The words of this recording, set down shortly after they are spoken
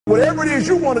Whatever it is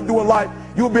you want to do in life,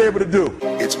 you'll be able to do.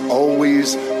 It's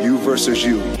always you versus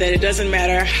you. That it doesn't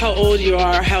matter how old you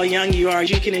are, how young you are,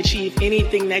 you can achieve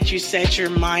anything that you set your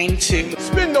mind to.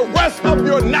 Spend the rest of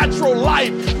your natural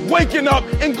life waking up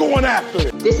and going after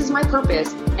it. This is my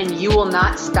purpose, and you will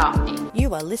not stop me.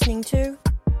 You are listening to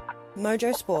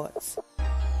Mojo Sports.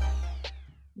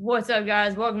 What's up,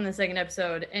 guys? Welcome to the second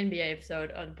episode, NBA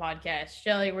episode of the podcast.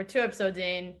 Shelly, we're 2 episodes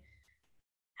in.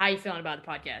 How you feeling about the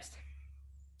podcast?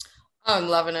 I'm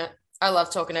loving it. I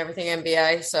love talking everything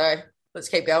NBA, so let's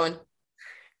keep going.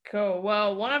 Cool.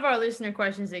 Well, one of our listener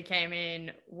questions that came in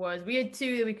was, we had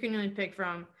 2 that we couldn't really pick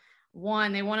from.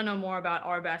 One, they want to know more about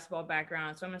our basketball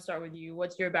background. So I'm going to start with you.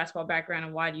 What's your basketball background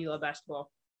and why do you love basketball?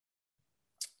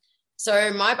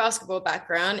 So my basketball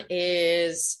background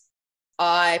is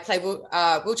I play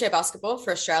wheelchair basketball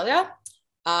for Australia.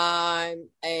 I'm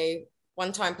a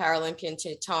one-time Paralympian,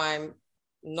 2-time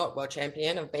not world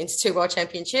champion. I've been to 2 world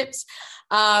championships.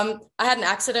 I had an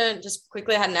accident,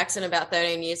 I had an accident about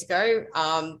 13 years ago.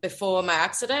 Before my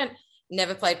accident,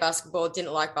 never played basketball,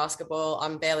 didn't like basketball.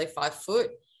 I'm barely 5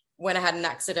 foot. When I had an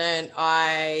accident,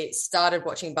 I started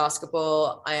watching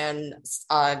basketball and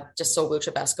I just saw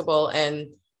wheelchair basketball, and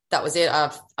that was it.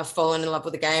 I've fallen in love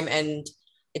with the game, and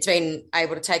it's been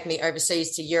able to take me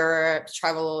overseas to Europe,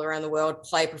 travel all around the world,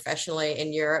 play professionally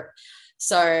in Europe.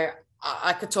 So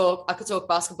I could talk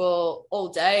basketball all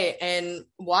day. And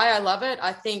why I love it,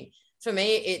 I think for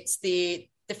me, it's the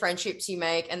friendships you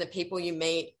make and the people you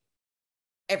meet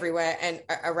everywhere and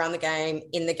around the game,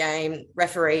 in the game,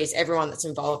 referees, everyone that's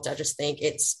involved. I just think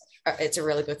it's a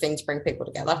really good thing to bring people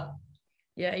together.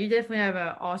 Yeah, you definitely have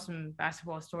an awesome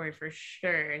basketball story for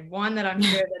sure. One that I'm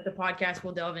sure that the podcast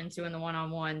will delve into in the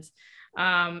one-on-ones.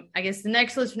 I guess the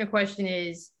next listener question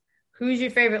is, who's your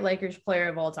favorite Lakers player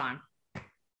of all time?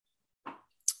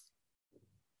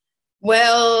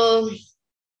 Well,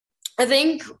 I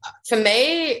think for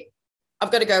me,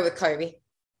 I've got to go with Kobe.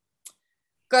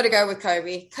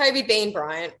 Kobe Bean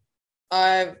Bryant.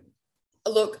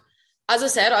 Look, as I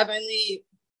said, I've only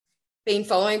been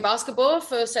following basketball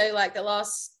for, say, like the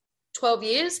last 12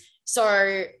 years.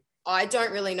 So I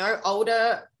don't really know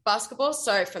older basketball.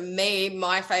 So for me,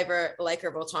 my favorite Laker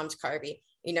of all time is Kobe.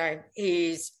 You know,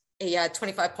 he had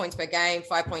 25 points per game,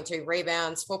 5.2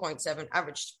 rebounds, 4.7,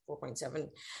 averaged 4.7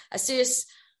 assists.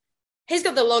 He's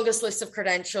got the longest list of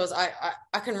credentials. I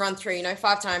can run through,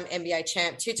 5-time NBA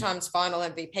champ, 2 times final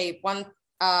MVP, one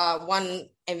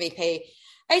MVP,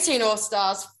 18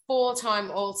 All-Stars, 4-time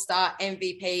All-Star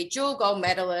MVP, dual gold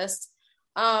medalist.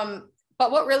 But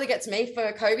what really gets me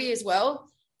for Kobe as well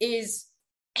is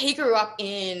he grew up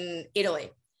in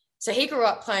Italy. So he grew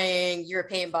up playing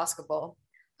European basketball.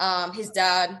 His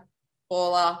dad,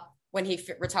 baller, when he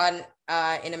retired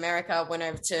in America, went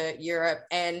over to Europe,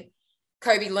 and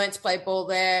Kobe learned to play ball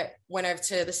there, went over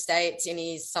to the States in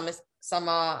his summer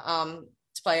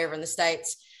to play over in the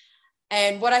States.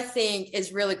 And what I think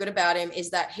is really good about him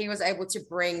is that he was able to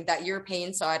bring that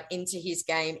European side into his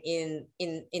game in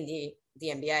the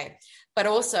NBA. But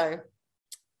also,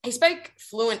 he spoke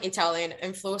fluent Italian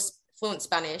and fluent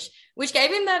Spanish, which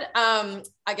gave him that,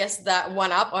 that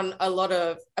one up on a lot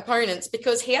of opponents,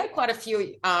 because he had quite a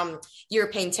few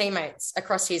European teammates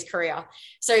across his career.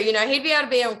 So, he'd be able to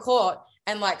be on court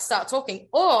and start talking,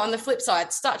 or on the flip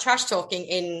side, start trash talking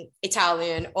in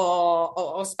Italian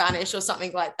or Spanish or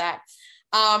something like that.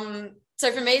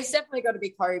 So for me, it's definitely got to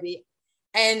be Kobe.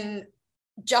 And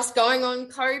just going on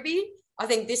Kobe, I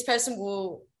think this person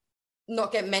will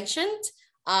not get mentioned.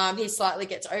 He slightly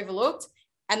gets overlooked.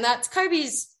 And that's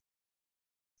Kobe's,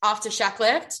 after Shaq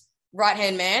left,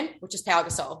 right-hand man, which is Pau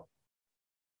Gasol.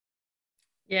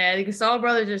 Yeah, the Gasol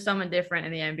brothers are someone different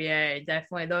in the NBA.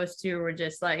 Definitely. Those two were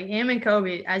just him and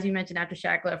Kobe, as you mentioned, after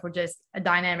Shaq left, were just a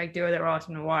dynamic duo that were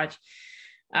awesome to watch.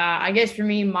 I guess for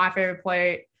me, my favorite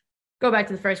player, go back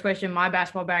to the first question, my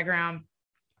basketball background,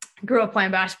 grew up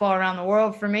playing basketball around the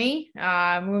world for me.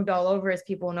 I moved all over, as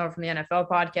people know from the NFL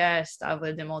podcast. I've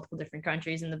lived in multiple different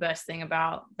countries. And the best thing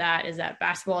about that is that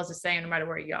basketball is the same no matter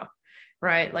where you go,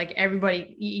 right?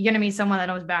 Everybody, you're going to meet someone that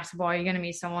knows basketball. You're going to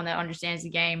meet someone that understands the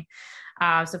game.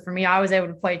 So for me, I was able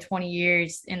to play 20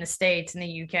 years in the States, in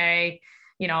the UK,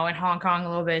 in Hong Kong a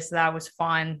little bit. So that was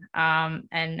fun.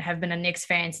 And have been a Knicks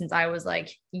fan since I was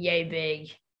yay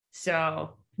big.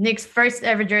 So Knicks first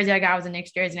ever jersey I got was a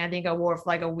Knicks jersey, and I think I wore it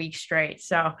for a week straight.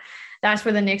 So that's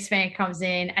where the Knicks fan comes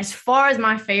in. As far as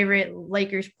my favorite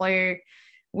Lakers player,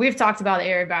 we've talked about the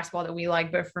era of basketball that we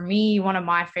like, but for me, one of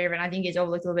my favorite, and I think is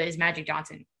overlooked a little bit, is Magic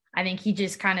Johnson. I think he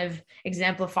just kind of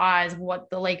exemplifies what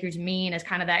the Lakers mean as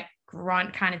kind of that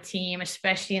grunt kind of team,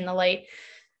 especially in the late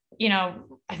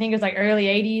I think it was like early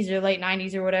 80s or late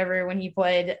 90s or whatever when he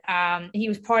played. He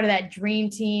was part of that dream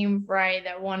team, right,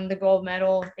 that won the gold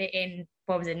medal in,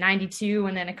 what was it, 92,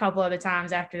 and then a couple other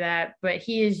times after that. But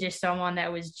he is just someone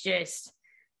that was just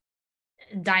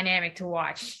dynamic to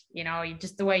watch,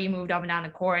 just the way he moved up and down the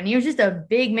court. And he was just a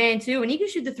big man too. And he could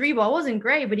shoot the three ball. It wasn't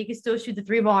great, but he could still shoot the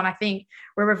three ball. And I think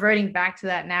we're reverting back to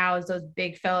that now as those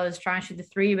big fellas trying to shoot the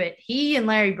three. But he and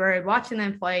Larry Bird, watching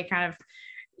them play kind of,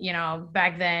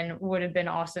 back then would have been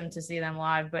awesome to see them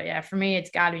live. But yeah, for me, it's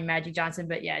got to be Magic Johnson.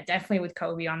 But yeah, definitely with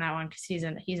Kobe on that one because he's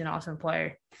an awesome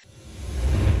player.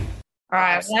 All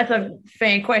right, well, that's a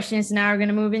fan question. So now we're going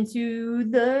to move into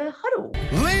the huddle.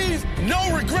 Leave no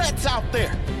regrets out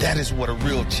there. That is what a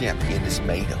real champion is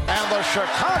made of. And the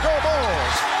Chicago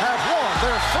Bulls have won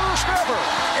their first ever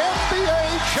NBA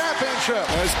championship.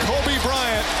 As Kobe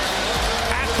Bryant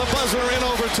at the buzzer in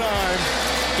overtime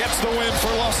gets the win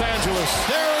for Los Angeles.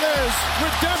 There it is,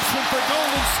 redemption for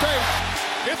Golden State.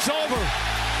 It's over.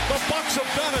 The Bucks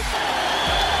have done it.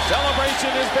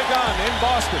 Celebration has begun in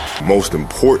Boston. Most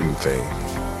important thing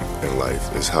in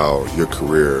life is how your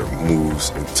career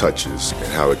moves and touches and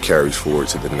how it carries forward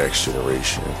to the next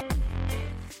generation.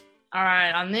 All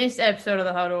right, on this episode of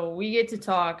The Huddle, we get to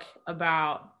talk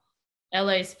about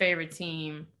LA's favorite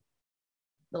team,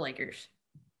 the Lakers.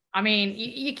 I mean,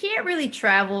 you can't really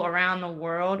travel around the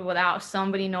world without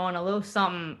somebody knowing a little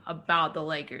something about the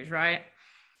Lakers, right?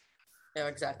 Yeah,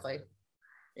 exactly.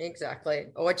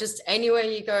 Or just anywhere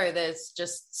you go, there's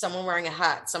just someone wearing a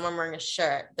hat, someone wearing a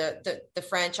shirt. The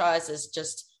franchise is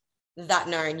just that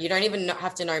known. You don't even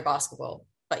have to know basketball,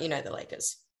 but you know the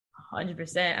Lakers.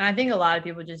 100%. And I think a lot of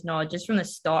people just know it just from the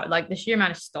start, like the sheer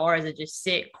amount of stars that just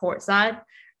sit courtside,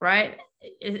 right?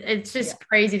 It's just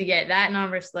crazy to get that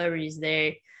number of celebrities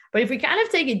there. But if we kind of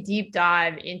take a deep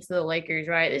dive into the Lakers,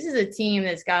 right, this is a team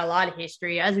that's got a lot of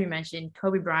history. As we mentioned,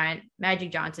 Kobe Bryant, Magic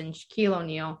Johnson, Shaquille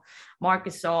O'Neal, Marc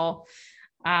Gasol.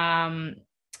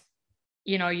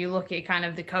 You look at kind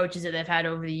of the coaches that they've had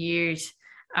over the years,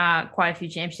 quite a few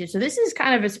championships. So this is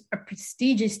kind of a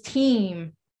prestigious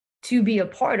team to be a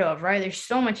part of, right? There's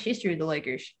so much history with the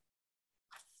Lakers.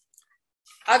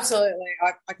 Absolutely.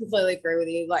 I completely agree with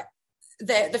you. Like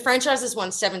the franchise has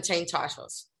won 17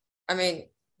 titles. I mean,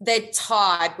 they're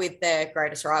tied with their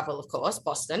greatest rival, of course,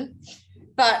 Boston.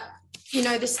 But,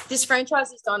 this franchise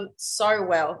has done so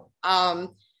well.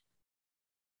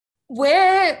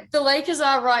 Where the Lakers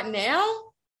are right now,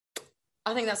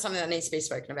 I think that's something that needs to be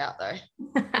spoken about, though.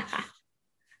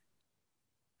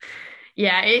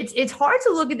 Yeah, it's hard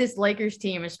to look at this Lakers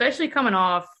team, especially coming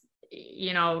off,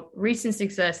 recent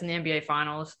success in the NBA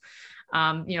Finals.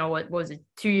 What was it,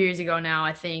 2 years ago now,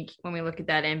 I think, when we look at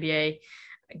that NBA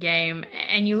game,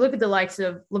 and you look at the likes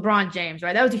of LeBron James,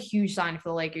 right? That was a huge sign for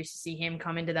the Lakers to see him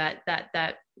come into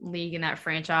that league and that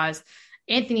franchise.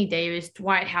 Anthony Davis,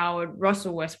 Dwight Howard,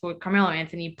 Russell Westbrook, Carmelo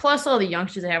Anthony, plus all the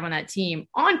youngsters they have on that team.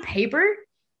 On paper,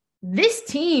 this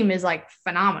team is like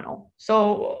phenomenal.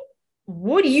 So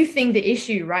what do you think the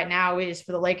issue right now is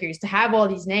for the Lakers to have all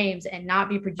these names and not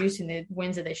be producing the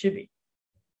wins that they should be?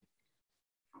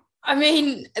 I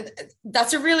mean,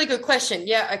 that's a really good question.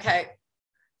 Yeah, okay.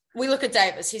 We look at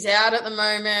Davis. He's out at the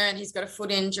moment. He's got a foot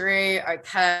injury.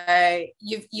 Okay.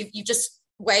 You've just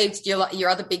waived your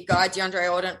other big guy,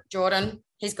 DeAndre Jordan.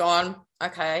 He's gone.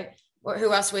 Okay.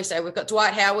 Who else do we say? We've got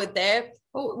Dwight Howard there.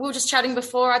 We were just chatting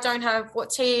before. I don't have,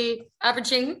 what's he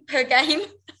averaging per game?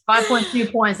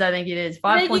 5.2 points, I think it is.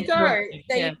 5.2.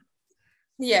 There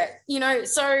you go.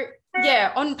 So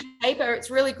yeah, on paper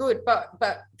it's really good, but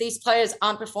these players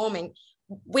aren't performing.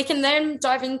 We can then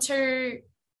dive into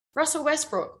Russell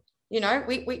Westbrook. The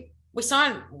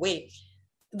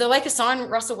Lakers signed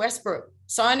Russell Westbrook,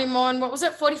 signed him on, what was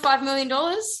it, $45 million?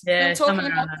 Yeah, we were talking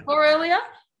about before earlier,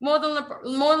 more than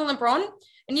LeBron.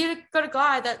 And you've got a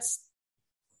guy that's,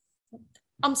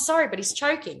 I'm sorry, but he's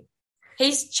choking.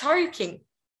 He's choking.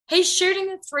 He's shooting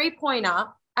a three-pointer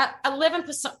at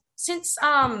 11%. Since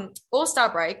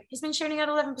All-Star break, he's been shooting at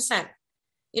 11%.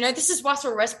 This is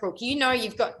Russell Westbrook.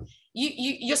 You've got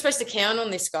you're supposed to count on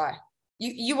this guy.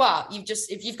 You are.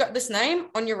 If you've got this name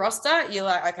on your roster, you're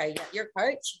like, okay, yeah, you're a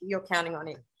coach, you're counting on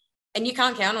him. And you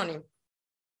can't count on him.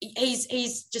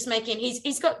 He's just making,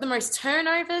 he's got the most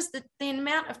turnovers, the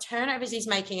amount of turnovers he's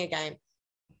making a game.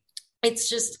 It's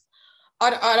just,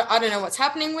 I don't know what's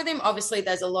happening with him. Obviously,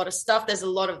 there's a lot of stuff. There's a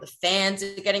lot of the fans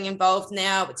are getting involved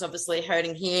now. It's obviously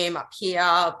hurting him up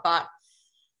here, but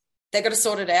they've got to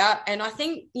sort it out. And I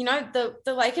think, the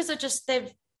Lakers are just,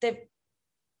 they've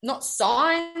not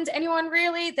signed anyone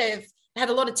really. They've had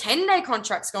a lot of 10-day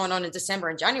contracts going on in December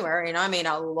and January. And I mean,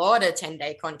 a lot of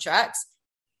 10-day contracts.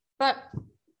 But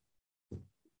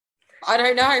I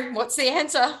don't know. What's the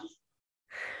answer?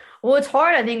 Well, it's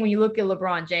hard, I think, when you look at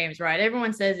LeBron James, right?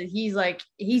 Everyone says that he's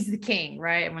the king,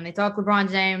 right? And when they talk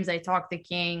LeBron James, they talk the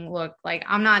king. Look, like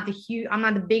I'm not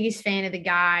the biggest fan of the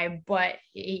guy, but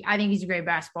I think he's a great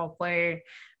basketball player.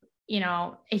 You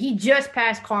know, he just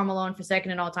passed Karl Malone for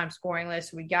second in all-time scoring list.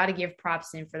 So we got to give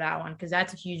props to him for that one because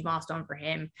that's a huge milestone for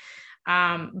him.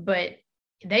 But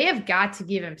they have got to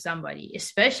give him somebody,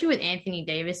 especially with Anthony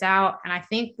Davis out. And I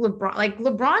think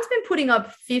LeBron's been putting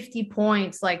up 50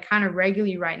 points, like kind of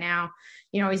regularly right now.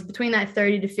 You know, he's between that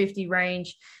 30 to 50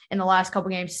 range in the last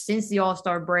couple games since the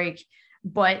All-Star break.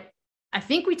 But I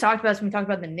think we talked about this when we talked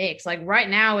about the Knicks. Like right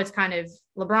now, it's kind of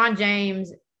LeBron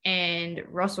James and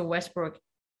Russell Westbrook.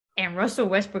 And Russell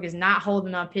Westbrook is not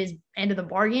holding up his end of the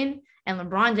bargain. And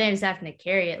LeBron James is having to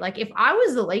carry it. Like if I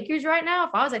was the Lakers right now,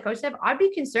 if I was at coach staff, I'd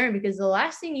be concerned because the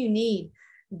last thing you need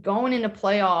going into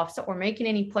playoffs or making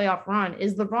any playoff run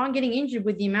is LeBron getting injured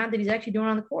with the amount that he's actually doing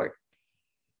on the court.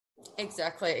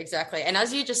 Exactly. And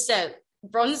as you just said,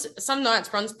 some nights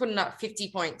Bron's putting up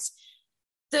 50 points.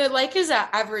 The Lakers are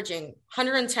averaging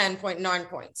 110.9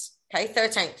 points. Okay,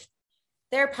 13th.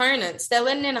 Their opponents, they're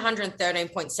letting in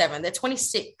 113.7. They're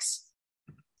 26.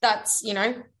 That's, you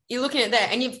know, you're looking at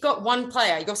that, and you've got one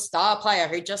player, your star player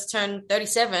who just turned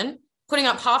 37, putting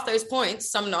up half those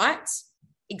points some nights,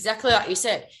 exactly like you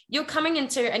said. You're coming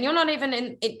into, and you're not even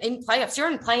in playoffs, you're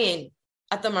in play-in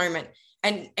at the moment,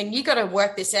 and you got to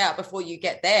work this out before you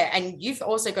get there, and you've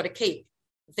also got to keep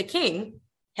the king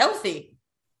healthy.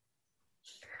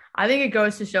 I think it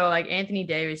goes to show, like, Anthony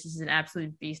Davis is an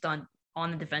absolute beast on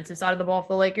the defensive side of the ball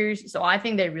for the Lakers, so I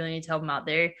think they really need to help him out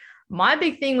there. My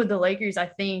big thing with the Lakers, I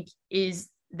think, is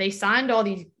they signed all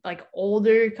these like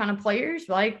older kind of players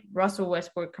like Russell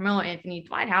Westbrook, Carmelo Anthony,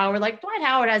 Dwight Howard. Like Dwight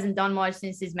Howard hasn't done much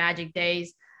since his Magic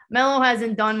days. Melo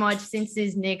hasn't done much since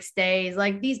his Knicks days.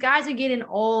 Like these guys are getting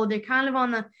old. They're kind of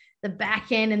on the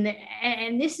back end.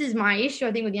 And this is my issue,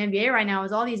 I think, with the NBA right now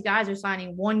is all these guys are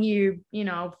signing 1 year, you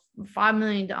know, $5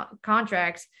 million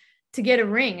contracts to get a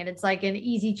ring. And it's like an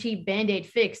easy, cheap Band-Aid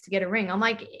fix to get a ring. I'm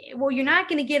like, well, you're not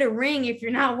going to get a ring if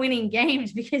you're not winning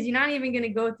games because you're not even going to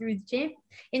go through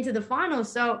into the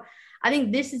finals. So I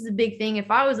think this is the big thing. If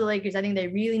I was the Lakers, I think they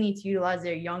really need to utilize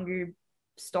their younger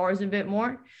stars a bit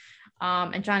more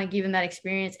and trying to give them that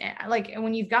experience. And like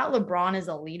when you've got LeBron as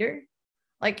a leader,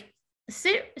 like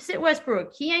sit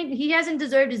Westbrook. He hasn't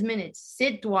deserved his minutes.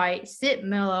 Sit Dwight, sit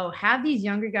Melo, have these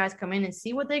younger guys come in and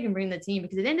see what they can bring to the team.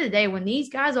 Because at the end of the day, when these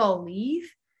guys all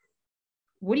leave,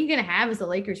 what are you going to have as the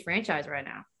Lakers franchise right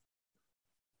now?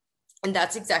 And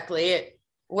that's exactly it.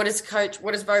 What does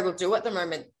Vogel do at the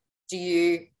moment? Do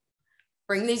you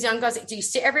bring these young guys? Do you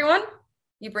sit everyone?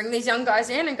 You bring these young guys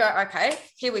in and go, okay,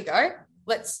 here we go.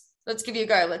 Let's give you a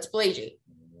go. Let's bleed you.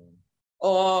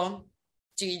 Or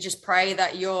do you just pray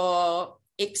that your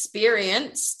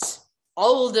experienced,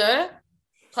 older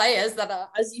players that are,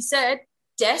 as you said,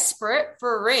 desperate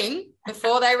for a ring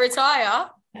before they retire,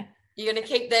 you're going to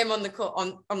keep them on the court?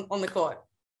 On the court?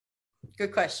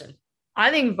 Good question. I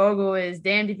think Vogel is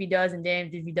damned if he does and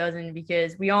damned if he doesn't,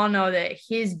 because we all know that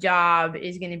his job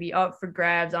is going to be up for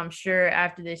grabs, I'm sure,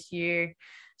 after this year.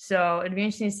 So it'd be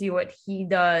interesting to see what he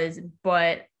does.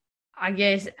 But I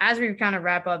guess as we kind of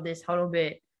wrap up this huddle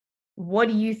bit, what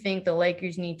do you think the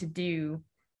Lakers need to do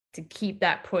to keep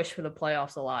that push for the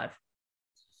playoffs alive?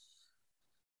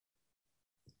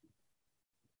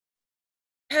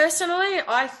 Personally,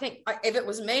 I think if it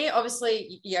was me,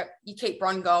 obviously, yeah, you keep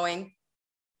Bron going,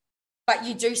 but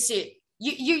you do sit.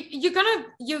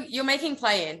 You're making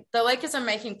play in. The Lakers are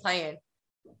making play in,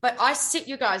 but I sit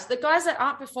you guys. The guys that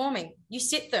aren't performing, you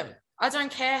sit them. I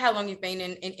don't care how long you've been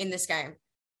in this game.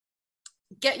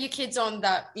 Get your kids on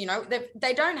that. You know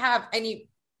they don't have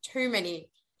too many,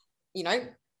 you know,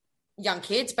 young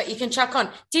kids, but you can chuck on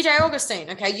DJ Augustine.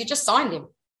 Okay, you just signed him.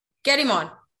 Get him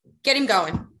on. Get him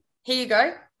going. Here you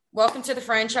go. Welcome to the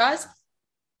franchise.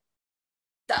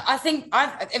 I think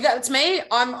if that's me,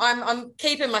 I'm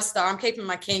keeping my star. I'm keeping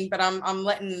my king, but I'm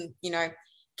letting, you know,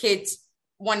 kids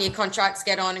 1 year contracts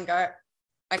get on and go,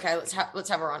 okay, let's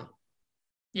have a run.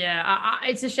 Yeah,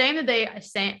 it's a shame that they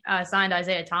signed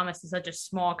Isaiah Thomas to such a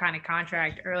small kind of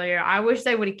contract earlier. I wish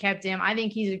they would have kept him. I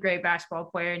think he's a great basketball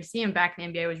player, and to see him back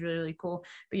in the NBA was really, really cool.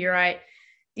 But you're right.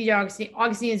 DJ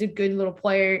Augustine is a good little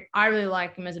player. I really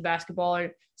like him as a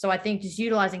basketballer. So I think just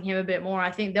utilizing him a bit more,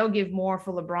 I think they'll give more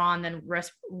for LeBron than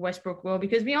Westbrook will,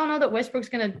 because we all know that Westbrook's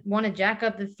going to want to jack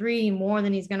up the three more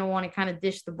than he's going to want to kind of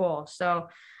dish the ball. So,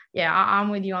 yeah, I'm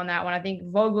with you on that one. I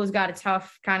think Vogel's got a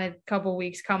tough kind of couple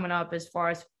weeks coming up as far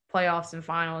as playoffs and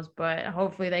finals, but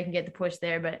hopefully they can get the push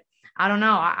there. But I don't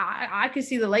know. I could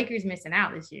see the Lakers missing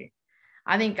out this year.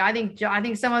 I think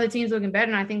some other teams looking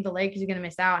better, and I think the Lakers are going to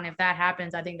miss out. And if that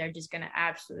happens, I think they're just going to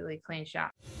absolutely clean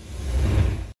shop. All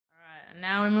right, and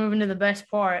now we're moving to the best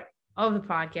part of the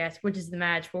podcast, which is the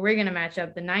match where we're going to match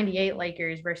up the 98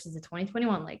 Lakers versus the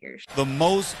 2021 Lakers. The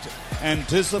most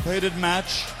anticipated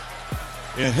match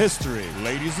in history,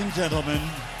 ladies and gentlemen.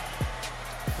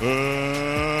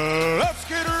 Let's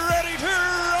get ready to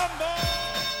rumble!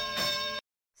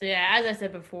 So yeah, as I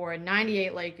said before,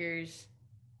 98 Lakers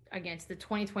against the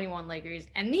 2021 Lakers.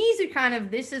 And these are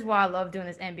this is why I love doing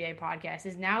this NBA podcast,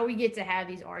 is now we get to have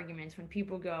these arguments when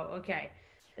people go, okay,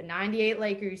 the 98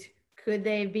 Lakers, could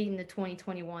they have beaten the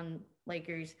 2021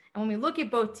 Lakers? And when we look at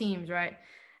both teams, right,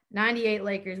 98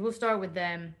 Lakers, we'll start with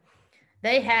them.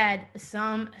 They had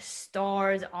some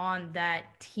stars on that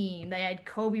team. They had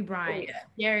Kobe Bryant,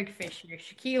 Derek Fisher,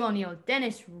 Shaquille O'Neal,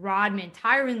 Dennis Rodman,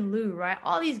 Tyronn Lue, right?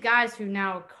 All these guys who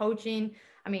now are coaching.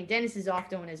 I mean, Dennis is off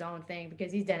doing his own thing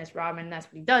because he's Dennis Rodman, and that's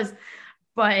what he does.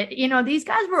 But, these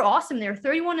guys were awesome. They were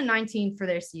 31-19 for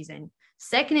their season.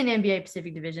 Second in NBA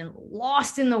Pacific Division,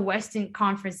 lost in the Western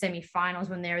Conference semifinals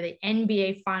when they were the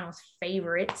NBA Finals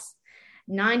favorites.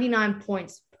 99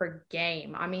 points per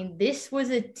game. I mean, this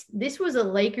was a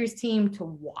Lakers team to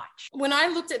watch. When I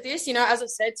looked at this, as I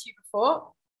said to you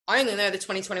before, I only know the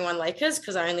 2021 Lakers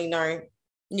because I only know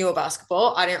newer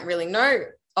basketball. I didn't really know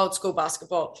old school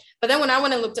basketball. But then when I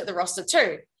went and looked at the roster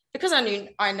too, because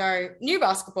I know new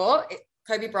basketball,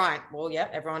 Kobe Bryant. Well, yeah,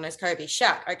 everyone knows Kobe.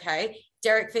 Shaq, okay.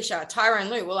 Derek Fisher,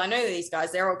 Tyronn Lue. Well, I know these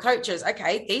guys. They're all coaches.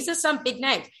 Okay, these are some big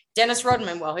names. Dennis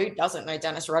Rodman. Well, who doesn't know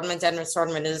Dennis Rodman? Dennis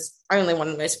Rodman is only one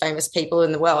of the most famous people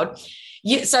in the world.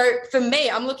 So for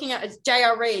me, I'm looking at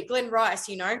J.R. Reid, Glenn Rice,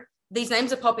 these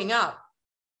names are popping up.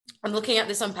 I'm looking at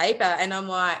this on paper and I'm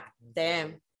like,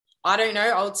 damn, I don't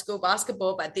know old school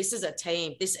basketball, but this is a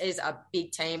team. This is a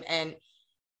big team. And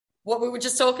what we were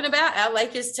just talking about, our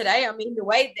Lakers today, I mean, the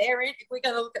way they're in, if we're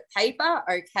going to look at paper,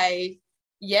 okay,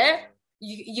 yeah,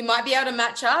 you might be able to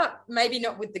match up, maybe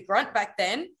not with the grunt back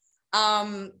then.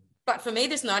 But for me,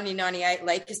 this 1998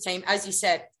 Lakers team, as you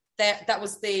said, that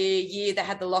was the year they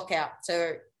had the lockout.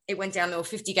 So it went down to a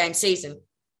 50-game season.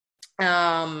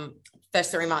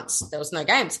 First 3 months, there was no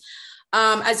games.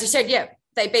 As you said, yeah,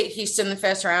 they beat Houston the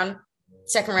first round.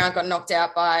 Second round got knocked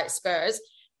out by Spurs.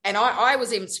 And I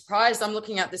was even surprised. I'm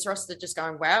looking at this roster just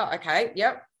going, wow, okay,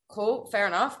 yep, cool, fair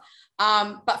enough.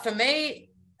 But for me,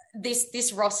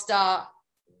 this roster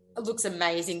looks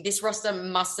amazing. This roster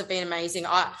must have been amazing.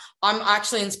 I'm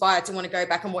actually inspired to want to go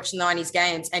back and watch the 90s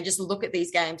games and just look at these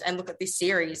games and look at this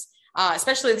series,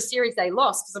 especially the series they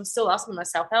lost, because I'm still asking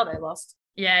myself how they lost.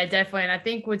 Yeah, definitely. And I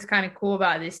think what's kind of cool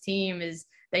about this team is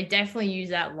they definitely use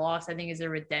that loss, I think, as a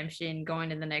redemption going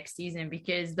to the next season,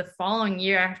 because the following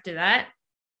year after that,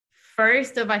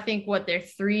 first of, I think, their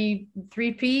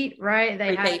three-peat, right?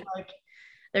 They had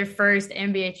their first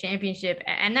NBA championship,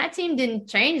 and that team didn't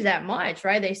change that much,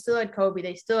 right? They still had Kobe,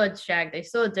 they still had Shaq, they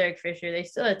still had Derek Fisher, they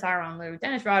still had Tyronn Lue.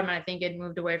 Dennis Rodman, I think, had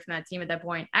moved away from that team at that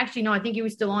point. Actually, no, I think he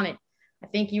was still on it.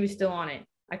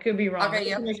 I could be wrong. Okay,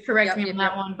 yep. Correct me on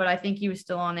that one, but I think he was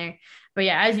still on there. But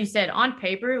yeah, as you said, on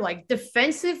paper, like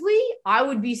defensively, I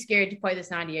would be scared to play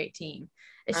this 98 team,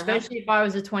 especially if I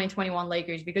was the 2021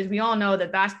 Lakers, because we all know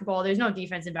that basketball, there's no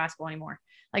defense in basketball anymore.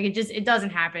 Like it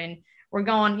doesn't happen. We're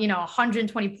going,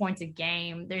 120 points a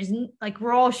game.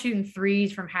 We're all shooting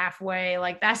threes from halfway.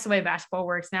 Like that's the way basketball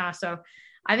works now. So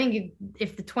I think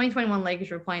if the 2021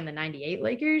 Lakers were playing the 98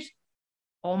 Lakers,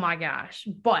 oh my gosh.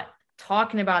 But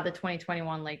talking about the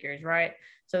 2021 Lakers, right?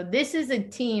 So this is a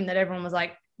team that everyone was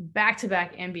like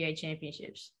back-to-back NBA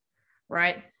championships,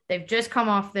 right? They've just come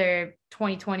off their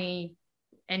 2020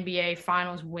 NBA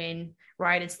Finals win,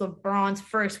 right? It's LeBron's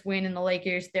first win in the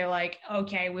Lakers. They're like,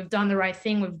 okay, we've done the right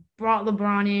thing. We've brought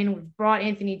LeBron in. We've brought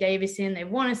Anthony Davis in. They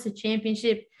won us a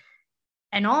championship.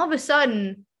 And all of a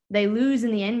sudden, they lose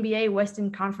in the NBA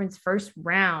Western Conference first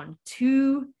round.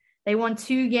 They won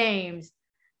 2 games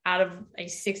out of a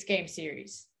 6-game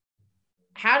series.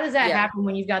 How does that happen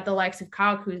when you've got the likes of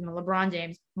Kyle Kuzma, LeBron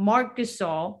James, Marc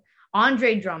Gasol,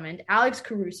 Andre Drummond, Alex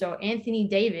Caruso, Anthony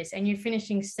Davis, and you're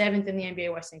finishing 7th in the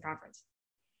NBA Western Conference?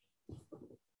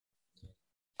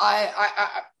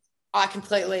 I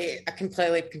completely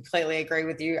agree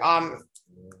with you. I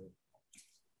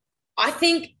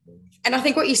think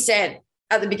what you said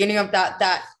at the beginning of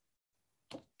that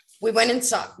they went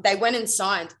and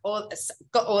signed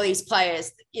got all these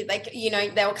players. They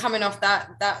were coming off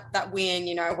that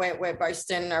win. We're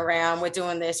boasting around. We're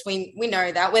doing this. We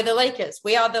know that we're the Lakers.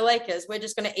 We are the Lakers. We're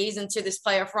just going to ease into this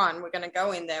playoff run. We're going to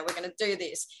go in there. We're going to do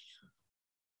this.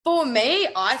 For me,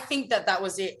 I think that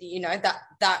was it.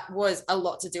 That was a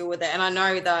lot to do with it. And I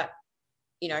know that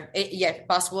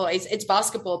basketball, it's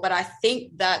basketball. But I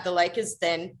think that the Lakers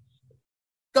then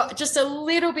got just a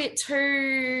little bit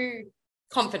too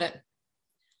confident.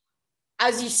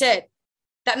 As you said,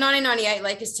 that 1998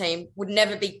 Lakers team would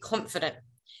never be confident.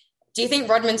 Do you think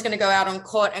Rodman's going to go out on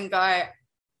court and go,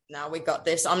 no, we got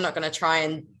this. I'm not going to try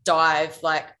and dive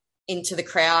like into the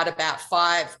crowd about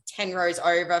 5-10 rows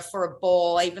over for a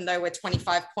ball, even though we're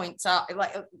 25 points up.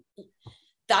 Like,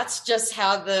 that's just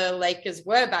how the Lakers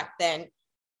were back then.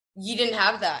 You didn't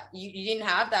have that. You didn't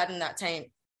have that in that team.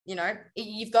 You know,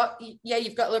 you've got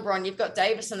LeBron, you've got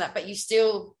Davis and that, but you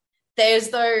still, there's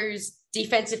those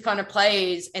defensive kind of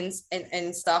plays and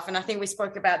stuff. And I think we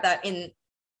spoke about that in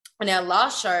our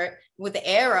last show with the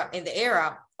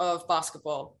era of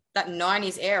basketball, that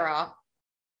 90s era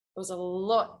was a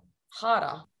lot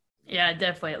harder. Yeah,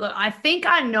 definitely. Look, I think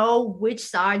I know which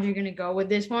side you're going to go with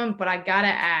this one, but I got to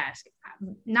ask,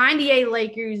 98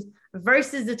 Lakers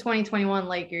versus the 2021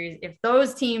 Lakers, if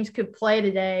those teams could play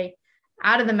today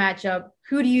out of the matchup,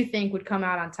 who do you think would come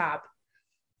out on top?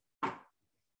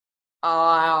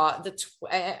 The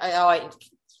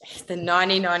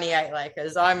 1998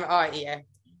 Lakers. I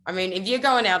mean, if you're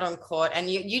going out on court and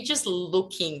you're just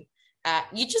looking at,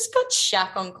 you just got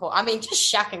Shaq on court. I mean,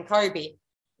 just Shaq and Kobe.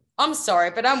 I'm sorry,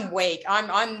 but I'm weak.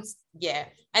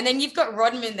 And then you've got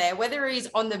Rodman there, whether he's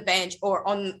on the bench or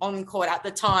on court at the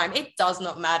time, it does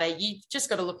not matter. You just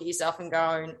got to look at yourself and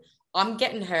go, I'm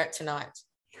getting hurt tonight.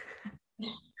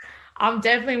 I'm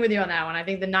definitely with you on that one. I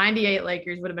think the 98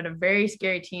 Lakers would have been a very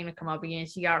scary team to come up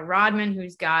against. You got Rodman,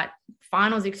 who's got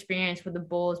finals experience with the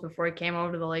Bulls before he came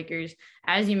over to the Lakers.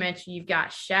 As you mentioned, you've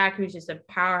got Shaq, who's just a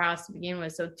powerhouse to begin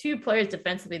with. So two players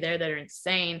defensively there that are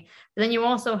insane. But then you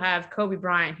also have Kobe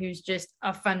Bryant, who's just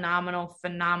a phenomenal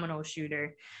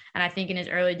shooter. And I think in his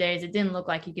early days, it didn't look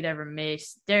like he could ever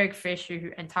miss. Derek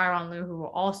Fisher and Tyronn Lue, who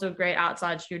were also great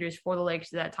outside shooters for the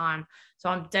Lakers at that time. So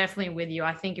I'm definitely with you.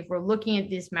 I think if we're looking at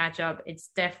this matchup, it's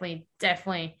definitely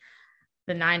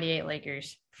the 98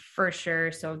 Lakers for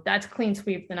sure. So that's clean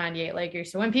sweep, the 98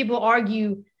 Lakers. So when people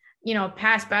argue,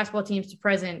 past basketball teams to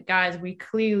present, guys, we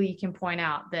clearly can point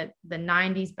out that the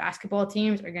 90s basketball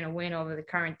teams are going to win over the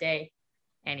current day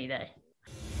any day.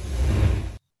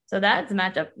 So that's the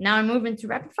matchup. Now I'm moving to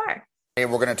rapid fire. We're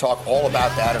going to talk all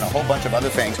about that and a whole bunch of other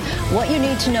things. What you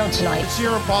need to know tonight.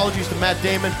 Sincere apologies to Matt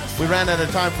Damon. We ran out of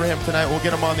time for him tonight. We'll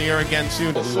get him on the air again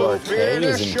soon. Oh,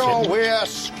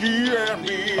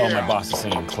 my boss is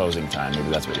singing closing time. Maybe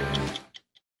that's what you're hearing.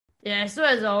 Yeah, so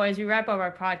as always, we wrap up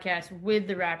our podcast with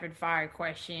the rapid fire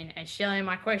question. And Shelly,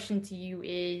 my question to you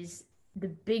is the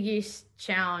biggest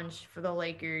challenge for the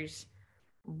Lakers.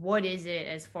 What is it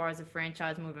as far as the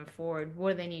franchise moving forward?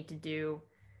 What do they need to do?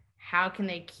 How can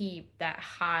they keep that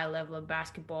high level of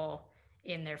basketball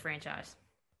in their franchise?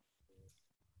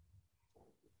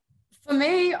 For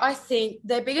me, I think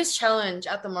their biggest challenge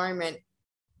at the moment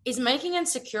is making and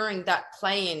securing that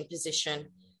play-in position.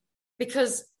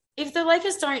 Because if the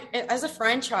Lakers don't, as a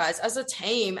franchise, as a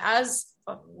team, as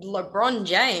LeBron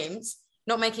James,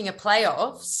 not making a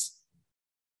playoffs,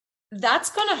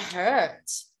 that's going to hurt.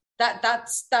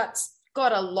 That's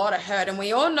got a lot of hurt. And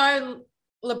we all know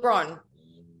LeBron,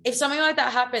 if something like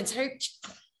that happens, would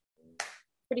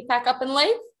he pack up and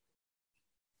leave?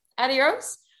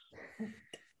 Adios.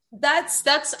 That's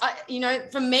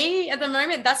for me at the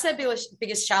moment, that's their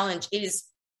biggest challenge is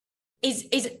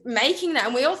making that.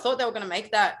 And we all thought they were going to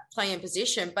make that play-in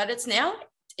position, but it's now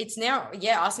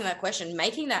asking that question,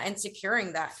 making that and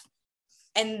securing that,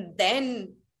 and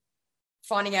then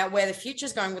finding out where the future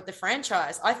is going with the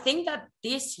franchise. I think that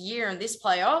this year and this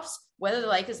playoffs, whether the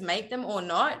Lakers make them or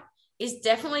not, is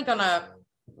definitely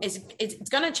it's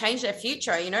going to change their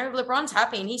future. LeBron's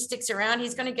happy and he sticks around.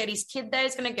 He's going to get his kid there.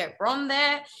 He's going to get Bron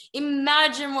there.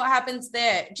 Imagine what happens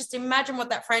there. Just imagine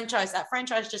what that franchise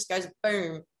just goes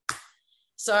boom.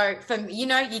 So you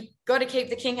got to keep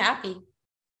the king happy.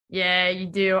 Yeah, you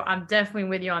do. I'm definitely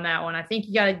with you on that one. I think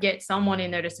you got to get someone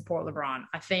in there to support LeBron.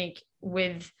 I think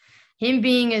with him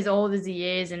being as old as he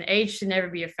is, and age should never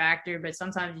be a factor, but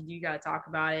sometimes you do got to talk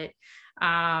about it.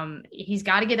 He's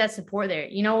got to get that support there.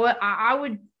 You know what? I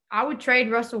would trade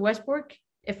Russell Westbrook.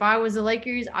 If I was the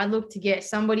Lakers, I'd look to get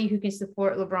somebody who can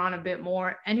support LeBron a bit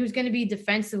more and who's going to be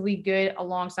defensively good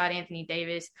alongside Anthony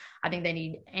Davis. I think they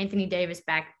need Anthony Davis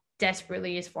back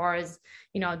desperately as far as,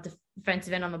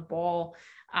 defensive end on the ball.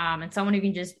 And someone who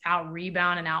can just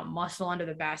out-rebound and out-muscle under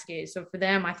the basket. So for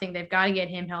them, I think they've got to get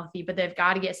him healthy, but they've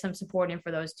got to get some support in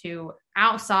for those two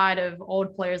outside of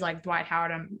old players like Dwight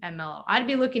Howard and Melo. I'd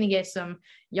be looking to get some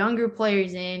younger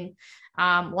players in,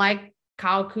 like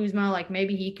Kyle Kuzma, like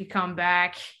maybe he could come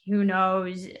back. Who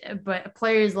knows? But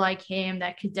players like him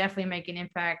that could definitely make an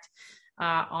impact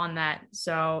on that.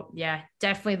 So yeah,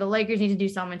 definitely the Lakers need to do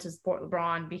something to support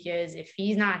LeBron, because if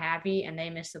he's not happy and they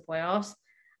miss the playoffs,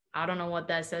 I don't know what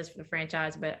that says for the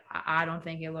franchise, but I don't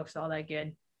think it looks all that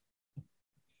good.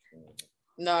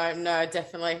 No,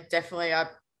 definitely.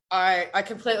 I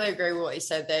completely agree with what you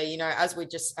said there. You know, as we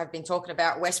just have been talking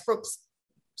about, Westbrook's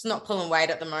not pulling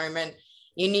weight at the moment.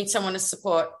 You need someone to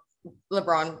support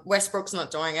LeBron. Westbrook's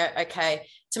not doing it. Okay.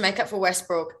 To make up for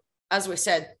Westbrook, as we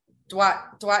said,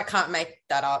 Dwight can't make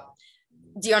that up.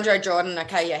 DeAndre Jordan,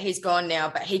 okay, yeah, he's gone now,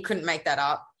 but he couldn't make that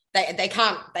up. They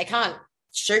can't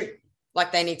shoot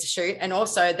like they need to shoot. And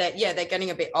also that, yeah, they're getting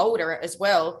a bit older as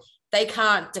well. They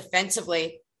can't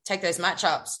defensively take those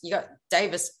matchups. You got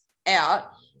Davis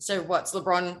out. So what's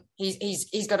LeBron?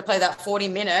 He's got to play that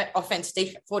 46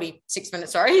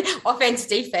 minutes, offense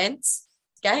defense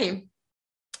game.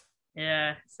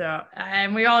 Yeah. So,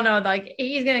 and we all know, like,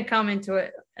 he's going to come into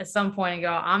it at some point and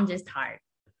go, I'm just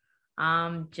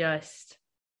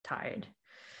tired.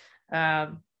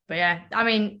 But yeah, I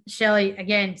mean, Shelly,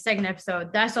 again, second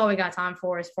episode, that's all we got time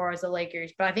for as far as the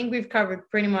Lakers. But I think we've covered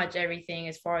pretty much everything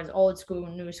as far as old school,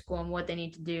 new school, and what they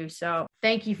need to do. So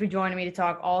thank you for joining me to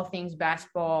talk all things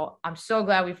basketball. I'm so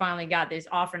glad we finally got this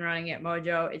off and running at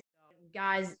Mojo.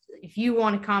 Guys, if you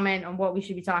want to comment on what we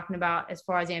should be talking about as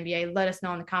far as the NBA, let us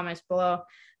know in the comments below.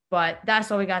 But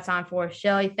that's all we got time for.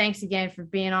 Shelly, thanks again for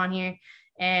being on here,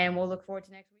 and we'll look forward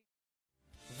to next week.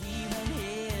 We won't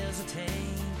hesitate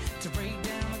to break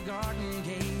down the Garden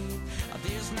Gate.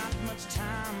 There's not much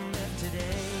time left today.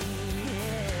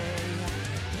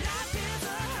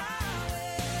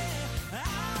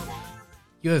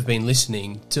 You have been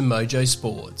listening to Mojo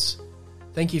Sports.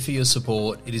 Thank you for your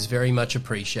support. It is very much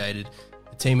appreciated.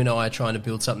 The team and I are trying to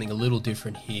build something a little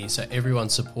different here, so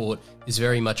everyone's support is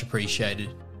very much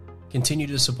appreciated. Continue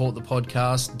to support the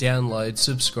podcast, download,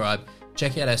 subscribe,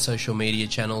 check out our social media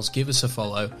channels, give us a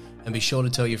follow, and be sure to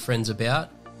tell your friends about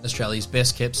Australia's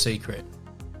best kept secret.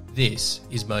 This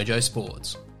is Mojo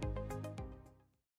Sports.